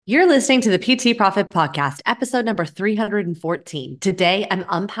You're listening to the PT Profit Podcast, episode number 314. Today, I'm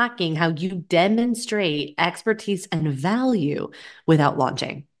unpacking how you demonstrate expertise and value without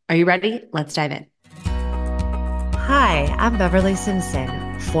launching. Are you ready? Let's dive in. Hi, I'm Beverly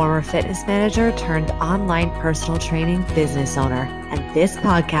Simpson, former fitness manager turned online personal training business owner. And this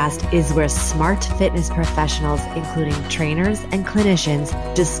podcast is where smart fitness professionals, including trainers and clinicians,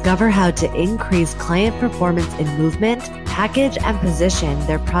 discover how to increase client performance in movement, package and position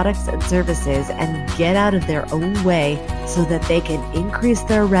their products and services, and get out of their own way so that they can increase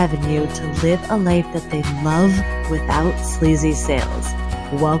their revenue to live a life that they love without sleazy sales.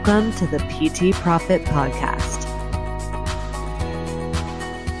 Welcome to the PT Profit Podcast.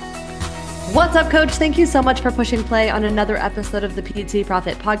 What's up, coach? Thank you so much for pushing play on another episode of the PT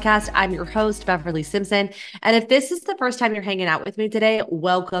Profit Podcast. I'm your host, Beverly Simpson. And if this is the first time you're hanging out with me today,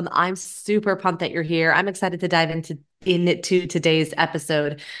 welcome. I'm super pumped that you're here. I'm excited to dive into today's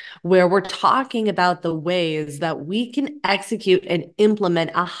episode, where we're talking about the ways that we can execute and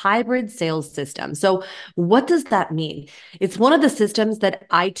implement a hybrid sales system. So what does that mean? It's one of the systems that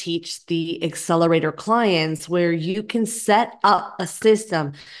I teach the accelerator clients, where you can set up a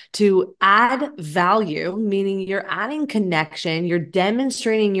system to add value, meaning you're adding connection, you're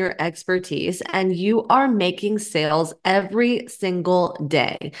demonstrating your expertise, and you are making sales every single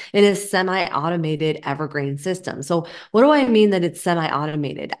day in a semi-automated evergreen system. So what do I mean that it's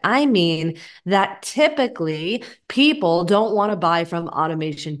semi-automated? I mean that typically people don't want to buy from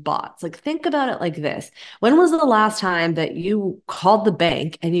automation bots. Like, think about it like this. When was the last time that you called the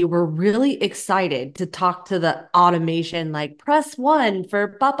bank and you were really excited to talk to the automation, like press one for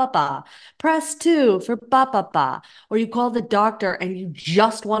ba ba ba, press two for ba ba ba, or you call the doctor and you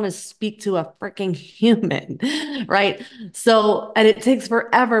just want to speak to a freaking human, right? So, and it takes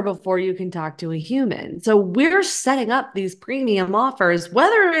forever before you can talk to a human. So we're setting up these premium offers,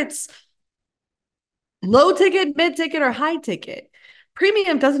 whether it's low ticket, mid ticket, or high ticket.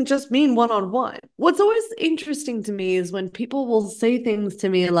 Premium doesn't just mean one-on-one. What's always interesting to me is when people will say things to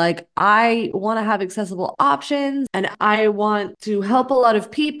me like, I want to have accessible options and I want to help a lot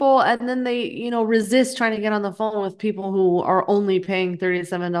of people. And then they, resist trying to get on the phone with people who are only paying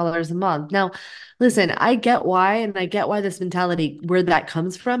 $37 a month. Now, listen, I get why, and I get why this mentality, where that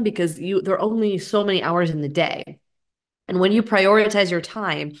comes from, because there are only so many hours in the day. And when you prioritize your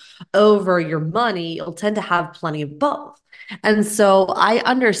time over your money, you'll tend to have plenty of both. And so I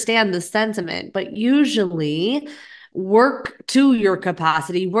understand the sentiment, but usually work to your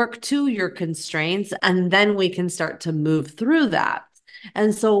capacity, work to your constraints, and then we can start to move through that.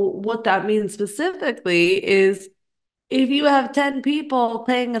 And so what that means specifically is, if you have 10 people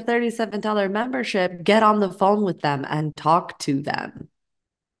paying a $37 membership, get on the phone with them and talk to them.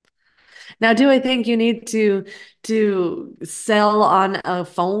 Now, do I think you need to sell on a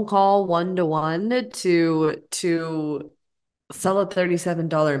phone call one-to-one to sell a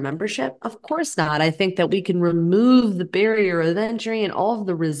 $37 membership? Of course not. I think that we can remove the barrier of entry and all of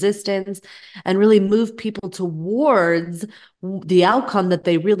the resistance and really move people towards the outcome that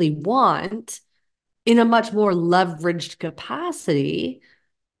they really want in a much more leveraged capacity.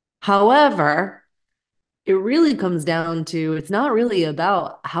 However, it really comes down to, it's not really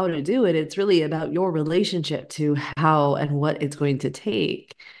about how to do it. It's really about your relationship to how and what it's going to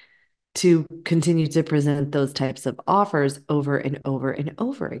take to continue to present those types of offers over and over and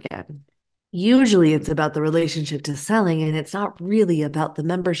over again. Usually it's about the relationship to selling, and it's not really about the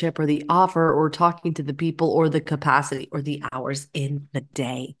membership or the offer or talking to the people or the capacity or the hours in the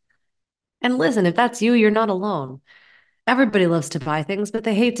day. And listen, if that's you, you're not alone. Everybody loves to buy things, but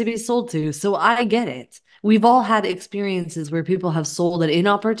they hate to be sold to. So I get it. We've all had experiences where people have sold at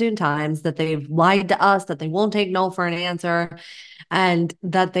inopportune times, that they've lied to us, that they won't take no for an answer, and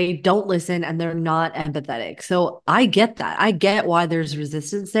that they don't listen and they're not empathetic. So I get that. I get why there's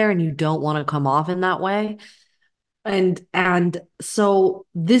resistance there and you don't want to come off in that way. And so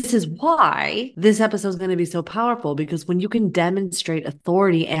this is why this episode is going to be so powerful, because when you can demonstrate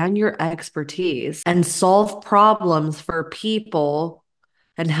authority and your expertise and solve problems for people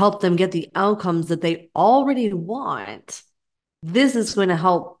and help them get the outcomes that they already want, this is going to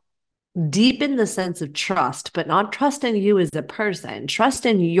help deepen the sense of trust, but not trust in you as a person, trust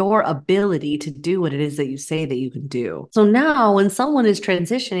in your ability to do what it is that you say that you can do. So now when someone is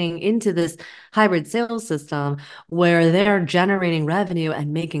transitioning into this hybrid sales system where they're generating revenue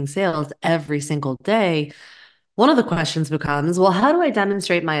and making sales every single day, one of the questions becomes, well, how do I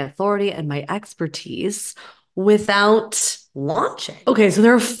demonstrate my authority and my expertise without launching. Okay, so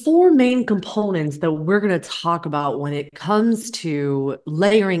there are four main components that we're going to talk about when it comes to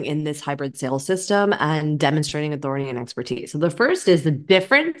layering in this hybrid sales system and demonstrating authority and expertise. So the first is the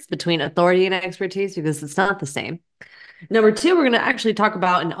difference between authority and expertise because it's not the same. Number two, we're going to actually talk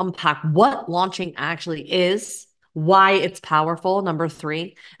about and unpack what launching actually is, why it's powerful. Number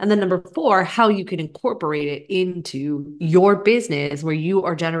three. And then number four, how you can incorporate it into your business where you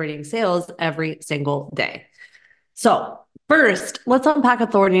are generating sales every single day. So, first, let's unpack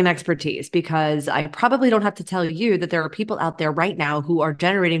authority and expertise because I probably don't have to tell you that there are people out there right now who are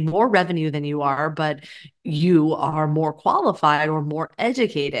generating more revenue than you are, but you are more qualified or more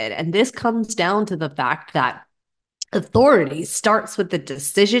educated. And this comes down to the fact that authority starts with the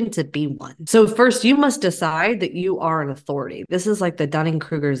decision to be one. So first, you must decide that you are an authority. This is like the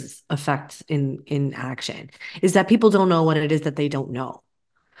Dunning-Kruger's effect in action, is that people don't know what it is that they don't know.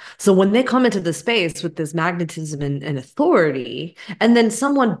 So when they come into the space with this magnetism and authority, and then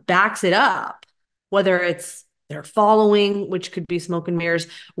someone backs it up, whether it's their following, which could be smoke and mirrors,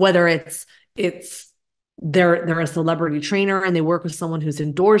 whether it's they're a celebrity trainer and they work with someone who's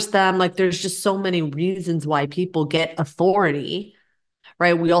endorsed them. Like there's just so many reasons why people get authority,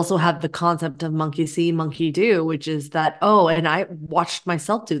 right? We also have the concept of monkey see, monkey do, which is that, oh, and I watched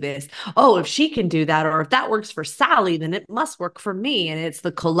myself do this. Oh, if she can do that, or if that works for Sally, then it must work for me. And it's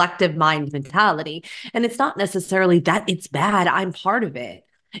the collective mind mentality. And it's not necessarily that it's bad. I'm part of it.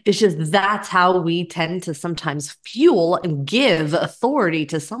 It's just that's how we tend to sometimes fuel and give authority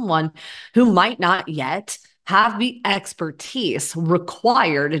to someone who might not yet have the expertise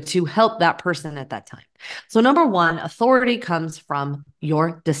required to help that person at that time. So number one, authority comes from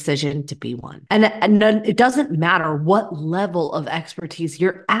your decision to be one. And it doesn't matter what level of expertise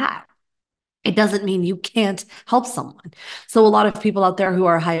you're at. It doesn't mean you can't help someone. So a lot of people out there who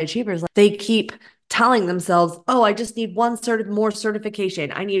are high achievers, they keep telling themselves, oh, I just need one more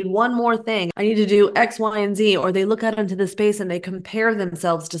certification. I need one more thing. I need to do X, Y, and Z. Or they look out into the space and they compare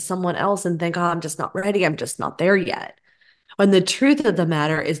themselves to someone else and think, oh, I'm just not ready. I'm just not there yet. When the truth of the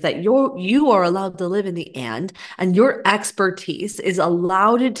matter is that you are allowed to live in the and your expertise is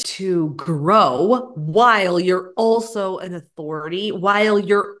allowed to grow while you're also an authority, while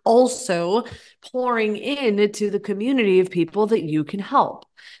you're also pouring into the community of people that you can help.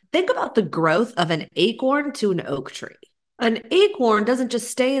 Think about the growth of an acorn to an oak tree. An acorn doesn't just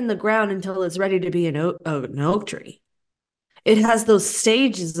stay in the ground until it's ready to be an oak tree. It has those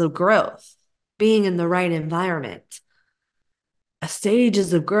stages of growth, being in the right environment,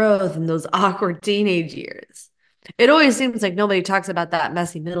 stages of growth in those awkward teenage years. It always seems like nobody talks about that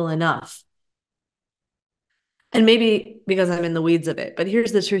messy middle enough. And maybe because I'm in the weeds of it, but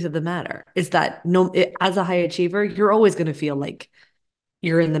here's the truth of the matter is that as a high achiever, you're always going to feel like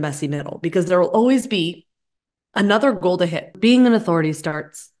you're in the messy middle because there will always be another goal to hit. Being an authority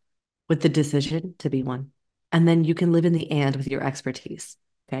starts with the decision to be one. And then you can live in the and with your expertise.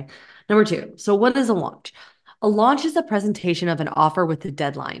 Okay. Number two. So what is a launch? A launch is a presentation of an offer with a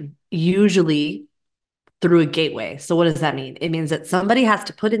deadline, usually through a gateway. So what does that mean? It means that somebody has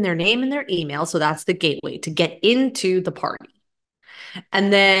to put in their name and their email. So that's the gateway to get into the party.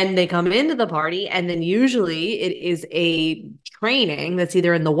 And then they come into the party, and then usually it is a training that's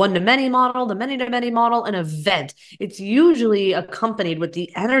either in the one-to-many model, the many-to-many model, an event. It's usually accompanied with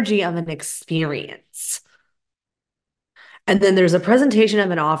the energy of an experience. And then there's a presentation of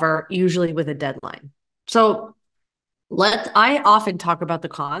an offer, usually with a deadline. So I often talk about the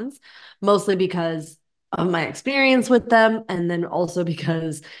cons, mostly because of my experience with them, and then also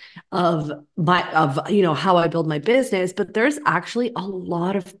because of how I build my business. But there's actually a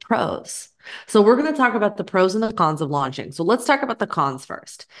lot of pros. So we're going to talk about the pros and the cons of launching. So let's talk about the cons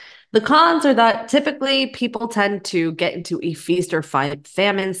first. The cons are that typically people tend to get into a feast or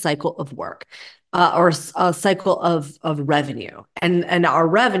famine cycle of work. Or a cycle of revenue, and our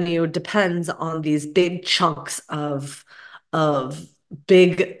revenue depends on these big chunks of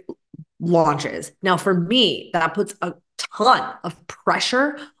big launches. Now, for me, that puts a ton of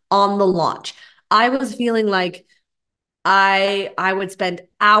pressure on the launch. I was feeling like I would spend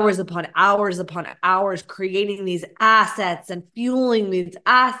hours upon hours upon hours creating these assets and fueling these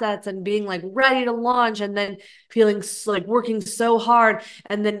assets and being like ready to launch, and then feeling like working so hard.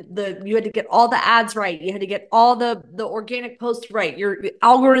 And then you had to get all the ads right. You had to get all the organic posts right. Your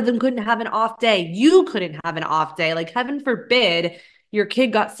algorithm couldn't have an off day. You couldn't have an off day. Like heaven forbid your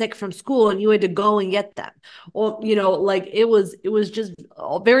kid got sick from school and you had to go and get them. Or, like it was just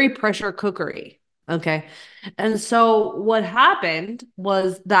very pressure cookery. Okay. And so what happened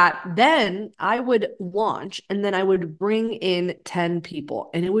was that then I would launch and then I would bring in 10 people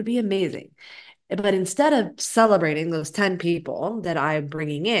and it would be amazing. But instead of celebrating those 10 people that I'm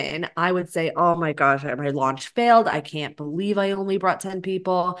bringing in, I would say, oh my gosh, my launch failed. I can't believe I only brought 10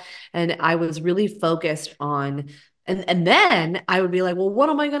 people. And I was really focused on, and then I would be like, well, what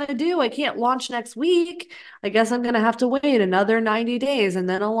am I going to do? I can't launch next week. I guess I'm going to have to wait another 90 days and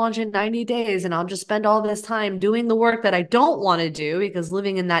then I'll launch in 90 days. And I'll just spend all this time doing the work that I don't want to do because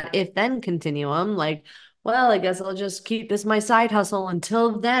living in that if then continuum, like, well, I guess I'll just keep this my side hustle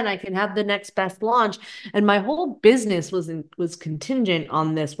until then I can have the next best launch. And my whole business was contingent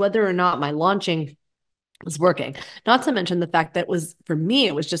on this, whether or not my launching was working. Not to mention the fact that was for me,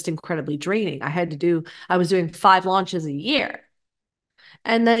 it was just incredibly draining. I was doing 5 launches a year.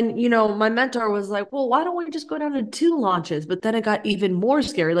 And then, my mentor was like, well, why don't we just go down to 2 launches? But then it got even more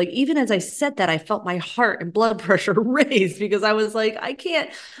scary. Like, even as I said that, I felt my heart and blood pressure raise because I was like, I can't,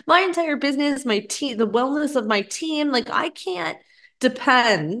 my entire business, my team, the wellness of my team, like, I can't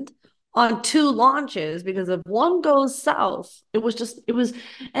depend on 2 launches because if one goes south,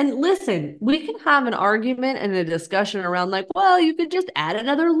 and listen, we can have an argument and a discussion around like, well, you could just add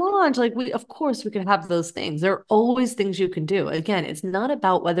another launch. Like of course we can have those things. There are always things you can do. Again, it's not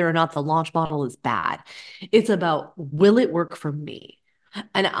about whether or not the launch model is bad. It's about, will it work for me?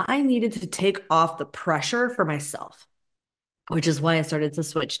 And I needed to take off the pressure for myself, which is why I started to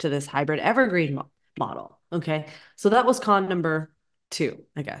switch to this hybrid evergreen model. Okay. So that was con number 2,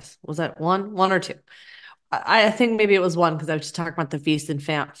 I guess. Was that one or 2? I think maybe it was 1 because I was just talking about the feast and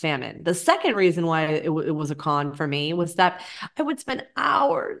famine. The second reason why it was a con for me was that I would spend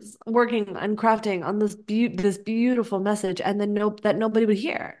hours working and crafting on this beautiful message, and then that nobody would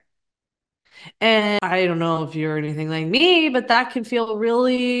hear. And I don't know if you're anything like me, but that can feel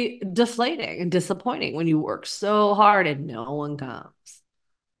really deflating and disappointing when you work so hard and no one comes.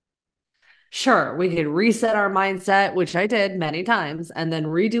 Sure, we could reset our mindset, which I did many times, and then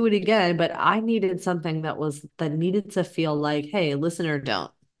redo it again. But I needed something that needed to feel like, hey, listen or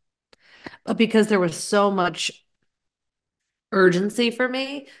don't. But because there was so much urgency for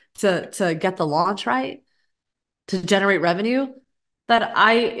me to get the launch right, to generate revenue, that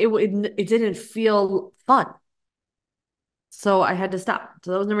it didn't feel fun. So I had to stop.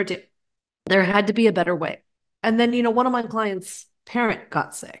 So that was number 2. There had to be a better way. And then, one of my clients' parent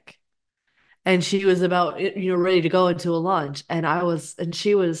got sick. And she was about, ready to go into a launch. And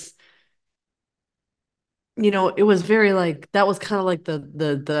she was, it was very like, that was kind of like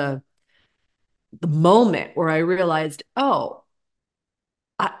the moment where I realized, oh,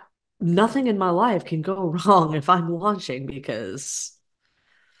 I, nothing in my life can go wrong if I'm launching because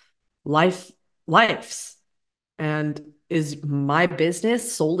life, life's and is my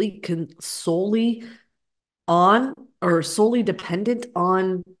business solely on or solely dependent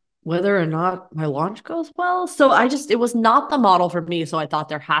on whether or not my launch goes well. So it was not the model for me. So I thought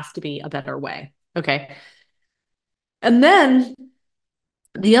there has to be a better way. Okay. And then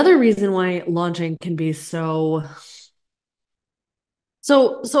the other reason why launching can be so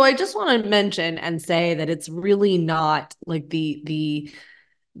I just want to mention and say that it's really not like the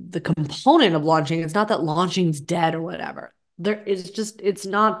component of launching. It's not that launching's dead or whatever. It's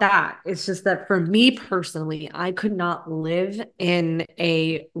not that. It's just that for me personally, I could not live in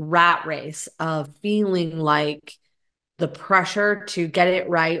a rat race of feeling like the pressure to get it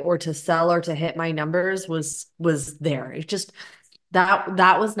right or to sell or to hit my numbers was there. It just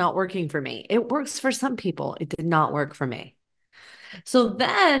that was not working for me. It works for some people. It did not work for me. So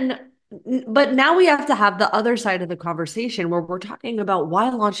then, but now we have to have the other side of the conversation where we're talking about why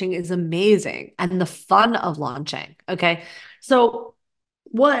launching is amazing and the fun of launching. Okay. So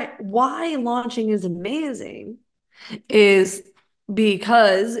why launching is amazing is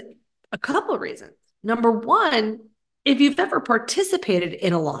because a couple of reasons. Number one, if you've ever participated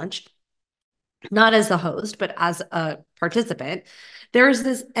in a launch, not as the host, but as a participant, there's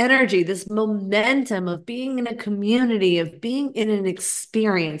this energy, this momentum of being in a community, of being in an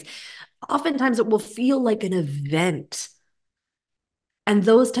experience. Oftentimes it will feel like an event. And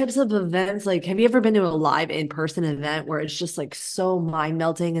those types of events, like, have you ever been to a live in-person event where it's just like so mind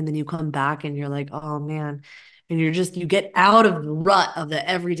melting and then you come back and you're like, oh man, and you get out of the rut of the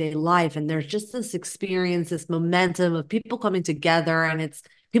everyday life and there's just this experience, this momentum of people coming together and it's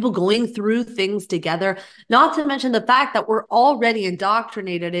people going through things together, not to mention the fact that we're already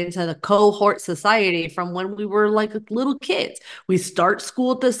indoctrinated into the cohort society from when we were like little kids. We start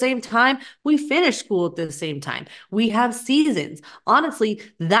school at the same time, we finish school at the same time. We have seasons. Honestly,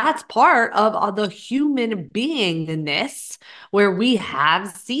 that's part of the human beingness where we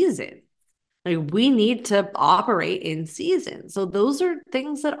have seasons. Like we need to operate in season. So those are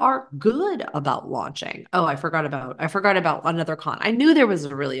things that are good about launching. Oh, I forgot about another con. I knew there was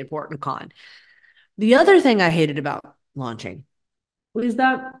a really important con. The other thing I hated about launching was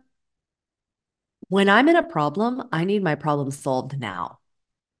that when I'm in a problem, I need my problem solved now.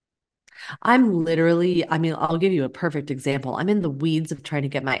 I'm literally, I mean, I'll give you a perfect example. I'm in the weeds of trying to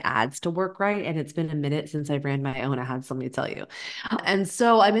get my ads to work right. And it's been a minute since I ran my own ads, let me tell you. And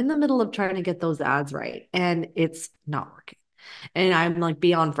so I'm in the middle of trying to get those ads right, and it's not working. And I'm like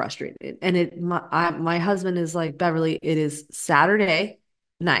beyond frustrated. And my husband is like, Beverly, it is Saturday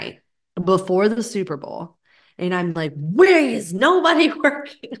night before the Super Bowl. And I'm like, where is nobody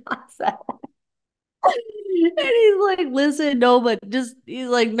working on that? And he's like, listen, no, but just, he's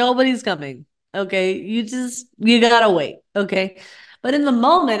like, nobody's coming. Okay. You gotta wait. Okay. But in the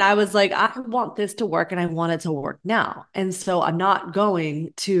moment, I was like, I want this to work and I want it to work now. And so I'm not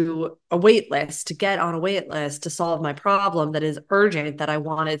going to a wait list to get on a wait list to solve my problem that is urgent that I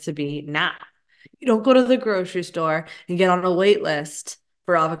want it to be now. You don't go to the grocery store and get on a wait list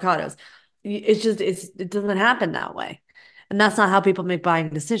for avocados. It doesn't happen that way. And that's not how people make buying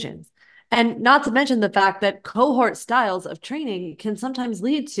decisions. And not to mention the fact that cohort styles of training can sometimes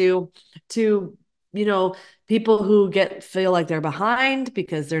lead to you know people who feel like they're behind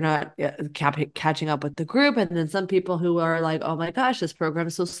because they're not catching up with the group, and then some people who are like, oh my gosh, this program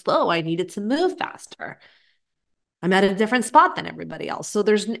is so slow, I need it to move faster. I'm at a different spot than everybody else. So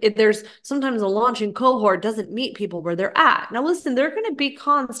there's sometimes a launching cohort doesn't meet people where they're at. Now listen, there are going to be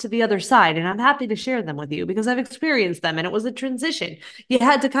cons to the other side, and I'm happy to share them with you because I've experienced them and it was a transition. You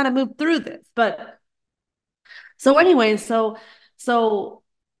had to kind of move through this. But so anyway, so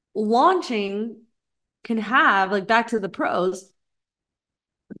launching can have, like, back to the pros,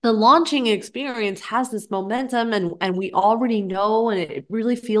 the launching experience has this momentum, and we already know, and it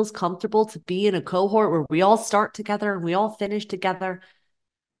really feels comfortable to be in a cohort where we all start together and we all finish together.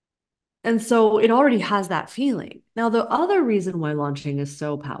 And so it already has that feeling. Now, the other reason why launching is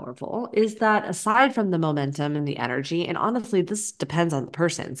so powerful is that aside from the momentum and the energy, and honestly, this depends on the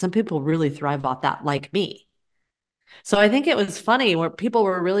person. Some people really thrive off that, like me. So I think it was funny where people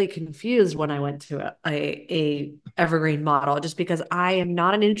were really confused when I went to a evergreen model, just because I am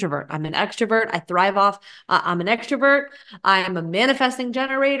not an introvert. I'm an extrovert. I thrive off. I'm an extrovert. I am a manifesting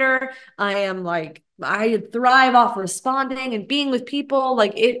generator. I thrive off responding and being with people.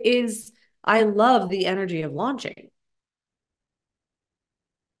 Like, it is, I love the energy of launching.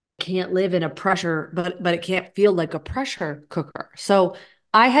 Can't live in a pressure, but it can't feel like a pressure cooker. So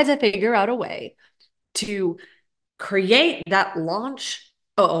I had to figure out a way to create that launch.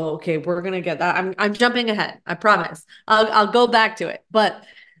 Oh, okay. We're gonna get that. I'm jumping ahead. I promise. I'll go back to it. But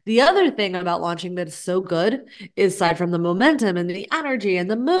the other thing about launching that is so good is, aside from the momentum and the energy and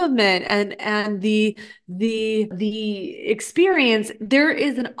the movement and the experience, there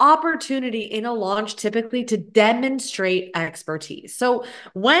is an opportunity in a launch typically to demonstrate expertise. So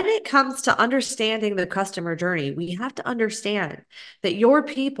when it comes to understanding the customer journey, we have to understand that your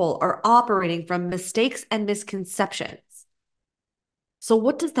people are operating from mistakes and misconceptions. So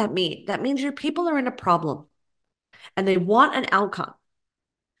what does that mean? That means your people are in a problem and they want an outcome,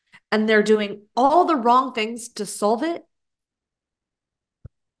 and they're doing all the wrong things to solve it.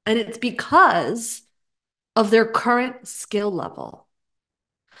 And it's because of their current skill level.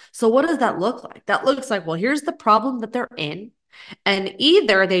 So what does that look like? That looks like, well, here's the problem that they're in. And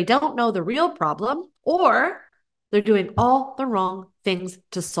either they don't know the real problem, or they're doing all the wrong things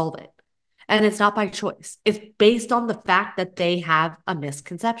to solve it. And it's not by choice. It's based on the fact that they have a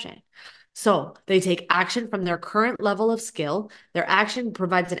misconception. So they take action from their current level of skill. Their action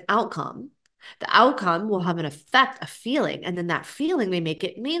provides an outcome. The outcome will have an effect, a feeling, and then that feeling, they make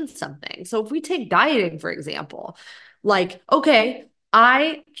it mean something. So if we take dieting, for example, like, okay,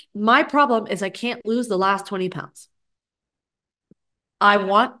 my problem is I can't lose the last 20 pounds. I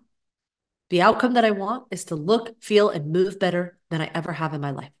want the outcome that I want is to look, feel, and move better than I ever have in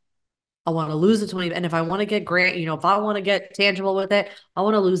my life. I want to lose the 20. And if I want to get great, if I want to get tangible with it, I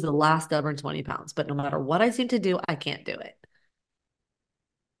want to lose the last stubborn 20 pounds. But no matter what I seem to do, I can't do it.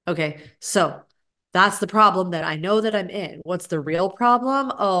 Okay. So that's the problem that I know that I'm in. What's the real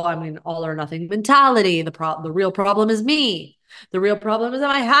problem? Oh, I mean, all or nothing mentality. The real problem is me. The real problem is that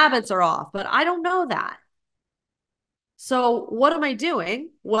my habits are off, but I don't know that. So what am I doing?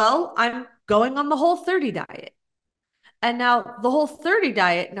 Well, I'm going on the Whole30 diet. And now the Whole30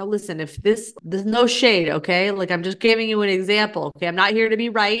 diet, now listen, if there's no shade, okay? Like, I'm just giving you an example, okay? I'm not here to be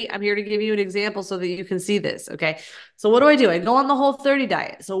right. I'm here to give you an example so that you can see this, okay? So what do? I go on the Whole30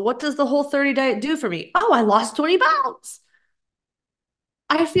 diet. So what does the Whole30 diet do for me? Oh, I lost 20 pounds.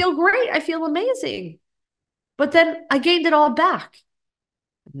 I feel great. I feel amazing. But then I gained it all back.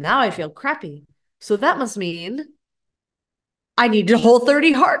 Now I feel crappy. So that must mean I need to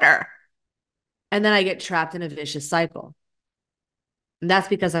Whole30 harder. And then I get trapped in a vicious cycle. And that's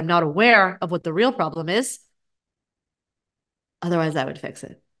because I'm not aware of what the real problem is. Otherwise, I would fix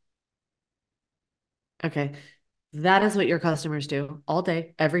it. Okay. That is what your customers do all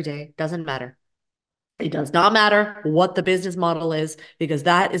day, every day. Doesn't matter. It does not matter what the business model is because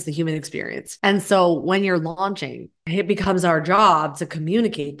that is the human experience. And so when you're launching, it becomes our job to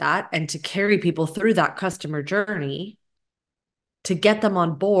communicate that and to carry people through that customer journey to get them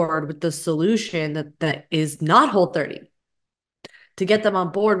on board with the solution that is not Whole30, to get them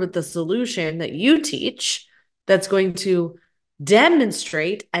on board with the solution that you teach that's going to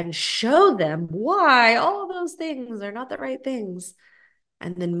demonstrate and show them why all those things are not the right things,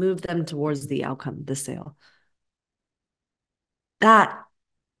 and then move them towards the outcome, the sale. That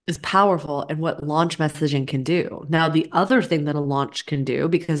is powerful and what launch messaging can do. Now, the other thing that a launch can do,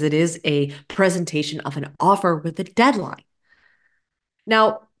 because it is a presentation of an offer with a deadline.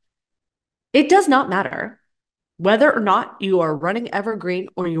 Now, it does not matter whether or not you are running Evergreen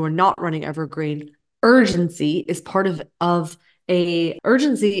or you are not running Evergreen. Urgency is part of an offer,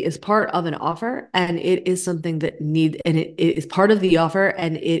 and it is something that it is part of the offer,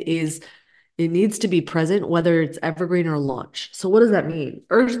 and it needs to be present whether it's Evergreen or launch. So what does that mean?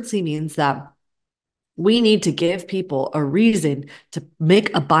 Urgency means that we need to give people a reason to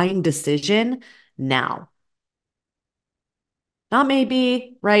make a buying decision now. Not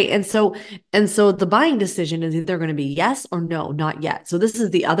maybe, right? And so the buying decision is either going to be yes or no, not yet. So this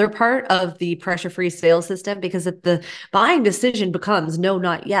is the other part of the pressure-free sales system, because if the buying decision becomes no,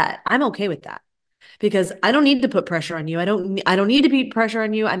 not yet, I'm okay with that. Because I don't need to put pressure on you. I don't need to be pressure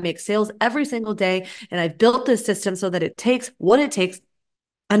on you. I make sales every single day, and I've built this system so that it takes what it takes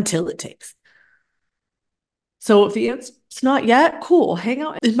until it takes. So if the answer's not yet, cool. Hang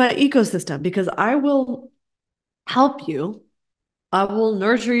out in my ecosystem because I will help you. I will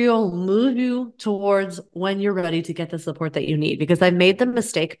nurture you, I'll move you towards when you're ready to get the support that you need, because I've made the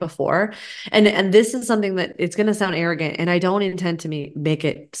mistake before. And this is something that it's going to sound arrogant, and I don't intend to make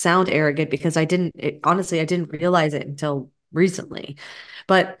it sound arrogant because honestly, I didn't realize it until recently.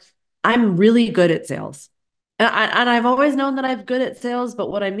 But I'm really good at sales. And I've always known that I'm good at sales, but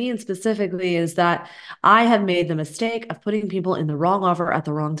what I mean specifically is that I have made the mistake of putting people in the wrong offer at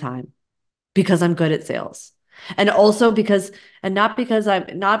the wrong time because I'm good at sales. And also because, and not because I'm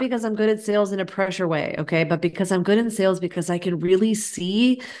good at sales in a pressure way, okay? But because I'm good in sales because I can really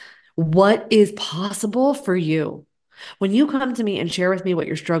see what is possible for you. When you come to me and share with me what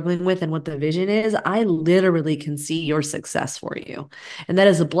you're struggling with and what the vision is, I literally can see your success for you. And that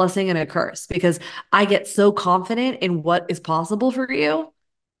is a blessing and a curse because I get so confident in what is possible for you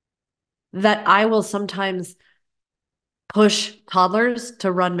that I will sometimes push toddlers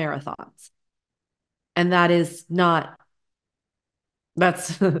to run marathons. And that is not,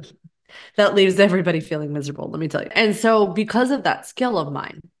 that's, that leaves everybody feeling miserable, let me tell you. And so because of that skill of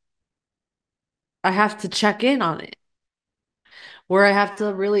mine, I have to check in on it, where I have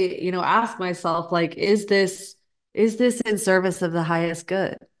to really, ask myself, like, is this in service of the highest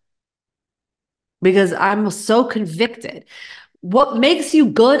good? Because I'm so convicted. What makes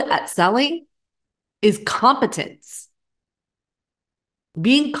you good at selling is competence.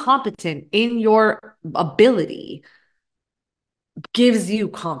 Being competent in your ability gives you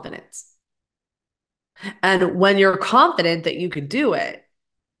confidence. And when you're confident that you can do it,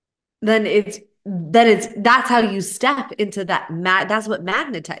 then that's how you step into that's what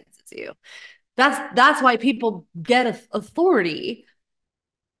magnetizes you. That's why people get authority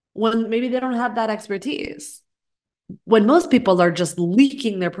when maybe they don't have that expertise. When most people are just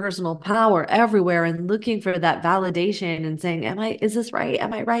leaking their personal power everywhere and looking for that validation and saying, is this right?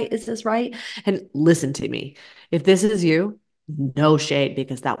 Am I right? Is this right? And listen to me. If this is you, no shade,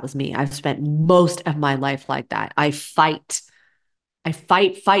 because that was me. I've spent most of my life like that. I fight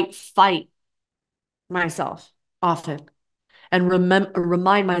myself often and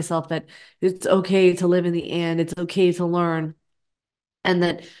remind myself that it's okay to live in the and it's okay to learn, and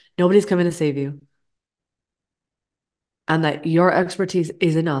that nobody's coming to save you, and that your expertise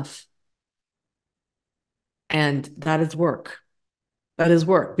is enough. And that is work. That is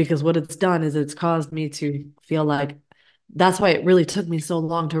work, because what it's done is it's caused me to feel like that's why it really took me so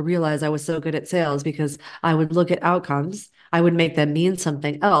long to realize I was so good at sales, because I would look at outcomes, I would make them mean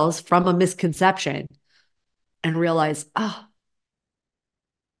something else from a misconception and realize, oh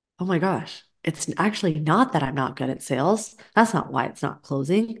my gosh, it's actually not that I'm not good at sales. That's not why it's not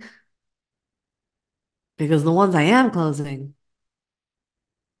closing, because the ones I am closing,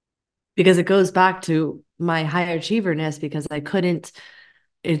 because it goes back to my high achieverness, because I couldn't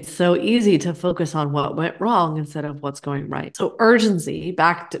it's so easy to focus on what went wrong instead of what's going right. So urgency,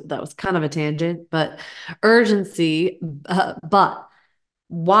 back to that was kind of a tangent, but urgency, but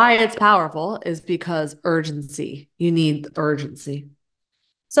why it's powerful is because urgency. You need urgency.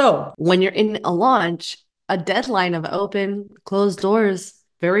 So when you're in a launch, a deadline of open, closed doors,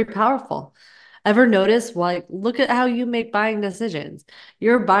 very powerful. Ever notice, like, look at how you make buying decisions.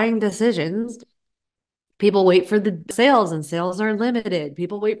 Your buying decisions, people wait for the sales and sales are limited.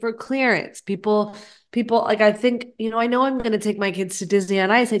 People wait for clearance. People like, I think, I know I'm going to take my kids to Disney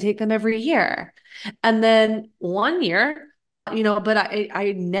on Ice. I take them every year. And then one year, but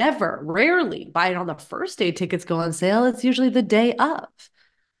I never, rarely buy it on the first day tickets go on sale. It's usually the day of.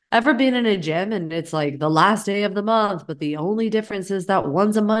 Ever been in a gym and it's like the last day of the month, but the only difference is that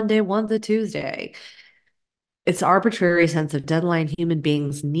one's a Monday, one's a Tuesday. It's arbitrary sense of deadline. Human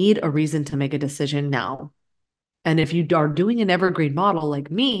beings need a reason to make a decision now. And if you are doing an evergreen model like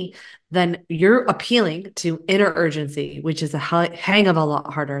me, then you're appealing to inner urgency, which is a hang of a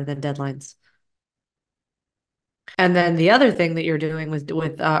lot harder than deadlines. And then the other thing that you're doing with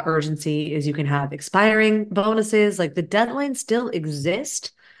urgency is you can have expiring bonuses. Like the deadlines still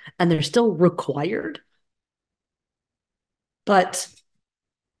exist and they're still required, but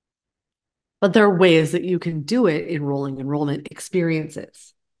there are ways that you can do it in rolling enrollment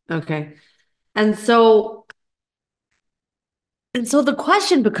experiences. Okay. And so the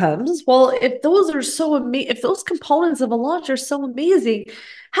question becomes, well, if those are so amazing, if those components of a launch are so amazing,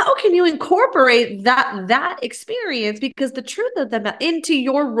 how can you incorporate that experience? Because the truth of them into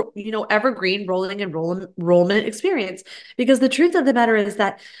your, evergreen rolling enrollment experience. Because the truth of the matter is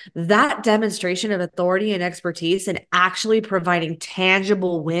that demonstration of authority and expertise and actually providing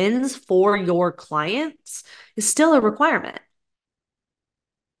tangible wins for your clients is still a requirement.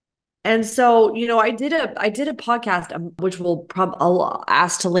 And so, I did a podcast, which I'll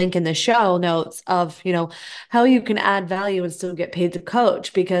ask to link in the show notes of, how you can add value and still get paid to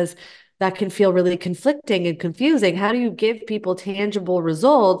coach, because that can feel really conflicting and confusing. How do you give people tangible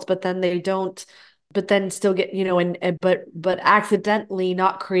results, but then they don't, but then still get, but accidentally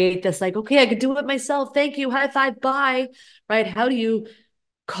not create this like, okay, I could do it myself. Thank you. High five. Bye. Right. How do you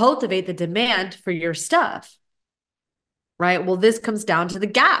cultivate the demand for your stuff? Right. Well, this comes down to the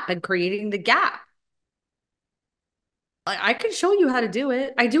gap and creating the gap. I can show you how to do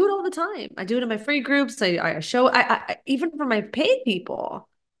it. I do it all the time. I do it in my free groups. I show, even for my paid people.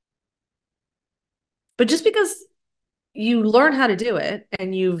 But just because you learn how to do it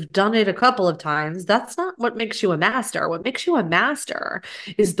and you've done it a couple of times, that's not what makes you a master. What makes you a master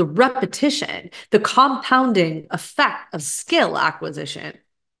is the repetition, the compounding effect of skill acquisition.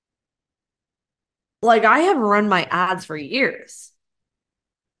 Like I have run my ads for years,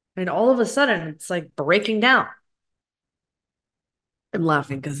 and all of a sudden it's like breaking down. I'm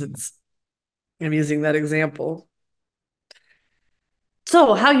laughing because I'm using that example.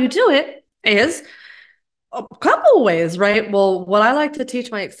 So how you do it is a couple of ways, right? Well, what I like to teach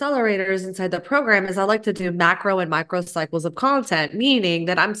my accelerators inside the program is I like to do macro and micro cycles of content, meaning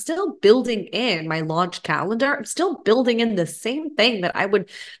that I'm still building in my launch calendar. I'm still building in the same thing that I would,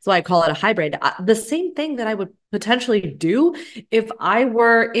 so I call it a hybrid, the same thing that I would potentially do if I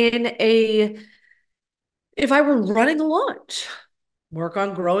were running a launch, work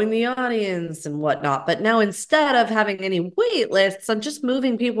on growing the audience and whatnot. But now instead of having any wait lists, I'm just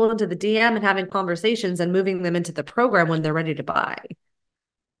moving people into the DM and having conversations and moving them into the program when they're ready to buy.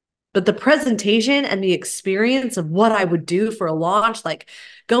 But the presentation and the experience of what I would do for a launch, like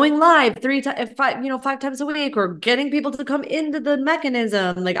going live 5 times a week, or getting people to come into the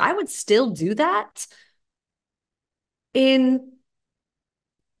mechanism, like I would still do that in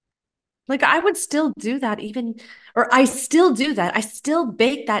Like I would still do that even, or I still do that. I still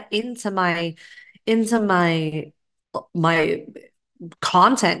bake that into my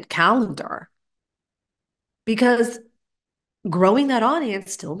content calendar, because growing that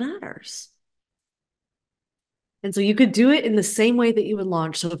audience still matters. And so you could do it in the same way that you would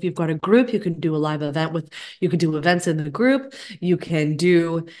launch. So if you've got a group, you can do a live event you could do events in the group. You could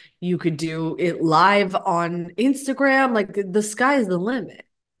do it live on Instagram. Like the sky's the limit.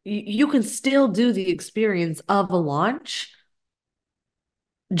 You can still do the experience of a launch,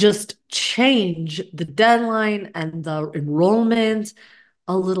 just change the deadline and the enrollment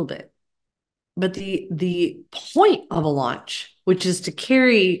a little bit. But the point of a launch, which is to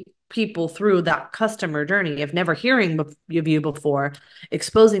carry people through that customer journey of never hearing of you before,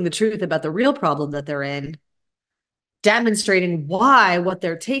 exposing the truth about the real problem that they're in, demonstrating why what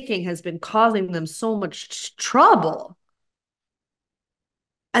they're taking has been causing them so much trouble.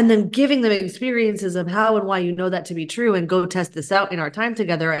 and then giving them experiences of how and why you know that to be true, and go test this out in our time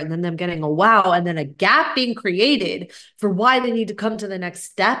together, and then them getting a wow, and then a gap being created for why they need to come to the next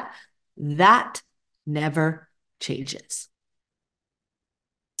step, that never changes.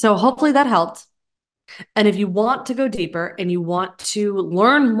 So hopefully that helped. And if you want to go deeper and you want to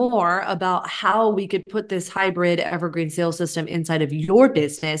learn more about how we could put this hybrid evergreen sales system inside of your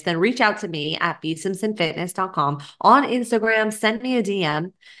business, then reach out to me at bsimpsonfitness.com on Instagram, send me a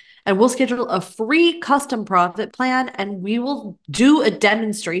DM, and we'll schedule a free custom profit plan, and we will do a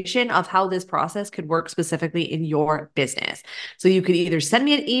demonstration of how this process could work specifically in your business. So you could either send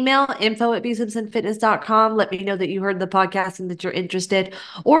me an email, info@bsimpsonfitness.com, let me know that you heard the podcast and that you're interested,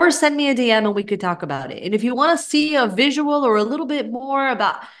 or send me a DM and we could talk about it. And if you want to see a visual or a little bit more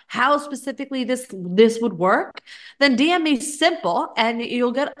about how specifically this would work, then DM me simple and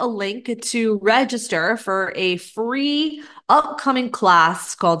you'll get a link to register for a free upcoming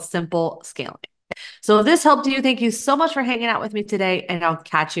class called Simple Scaling. So if this helped you, thank you so much for hanging out with me today, and I'll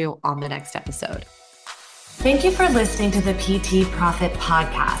catch you on the next episode. Thank you for listening to the PT Profit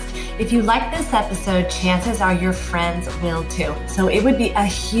Podcast. If you like this episode, chances are your friends will too. So it would be a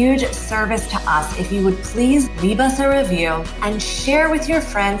huge service to us if you would please leave us a review and share with your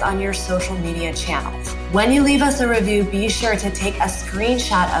friends on your social media channels. When you leave us a review, be sure to take a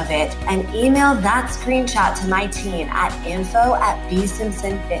screenshot of it and email that screenshot to my team at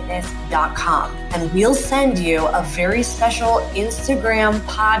info@bsimpsonfitness.com. And we'll send you a very special Instagram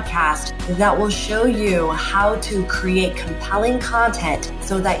podcast that will show you how to create compelling content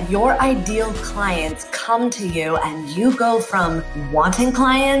so that your ideal clients come to you and you go from wanting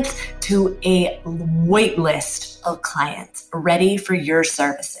clients to a wait list of clients ready for your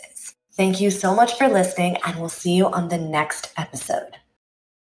services. Thank you so much for listening, and we'll see you on the next episode.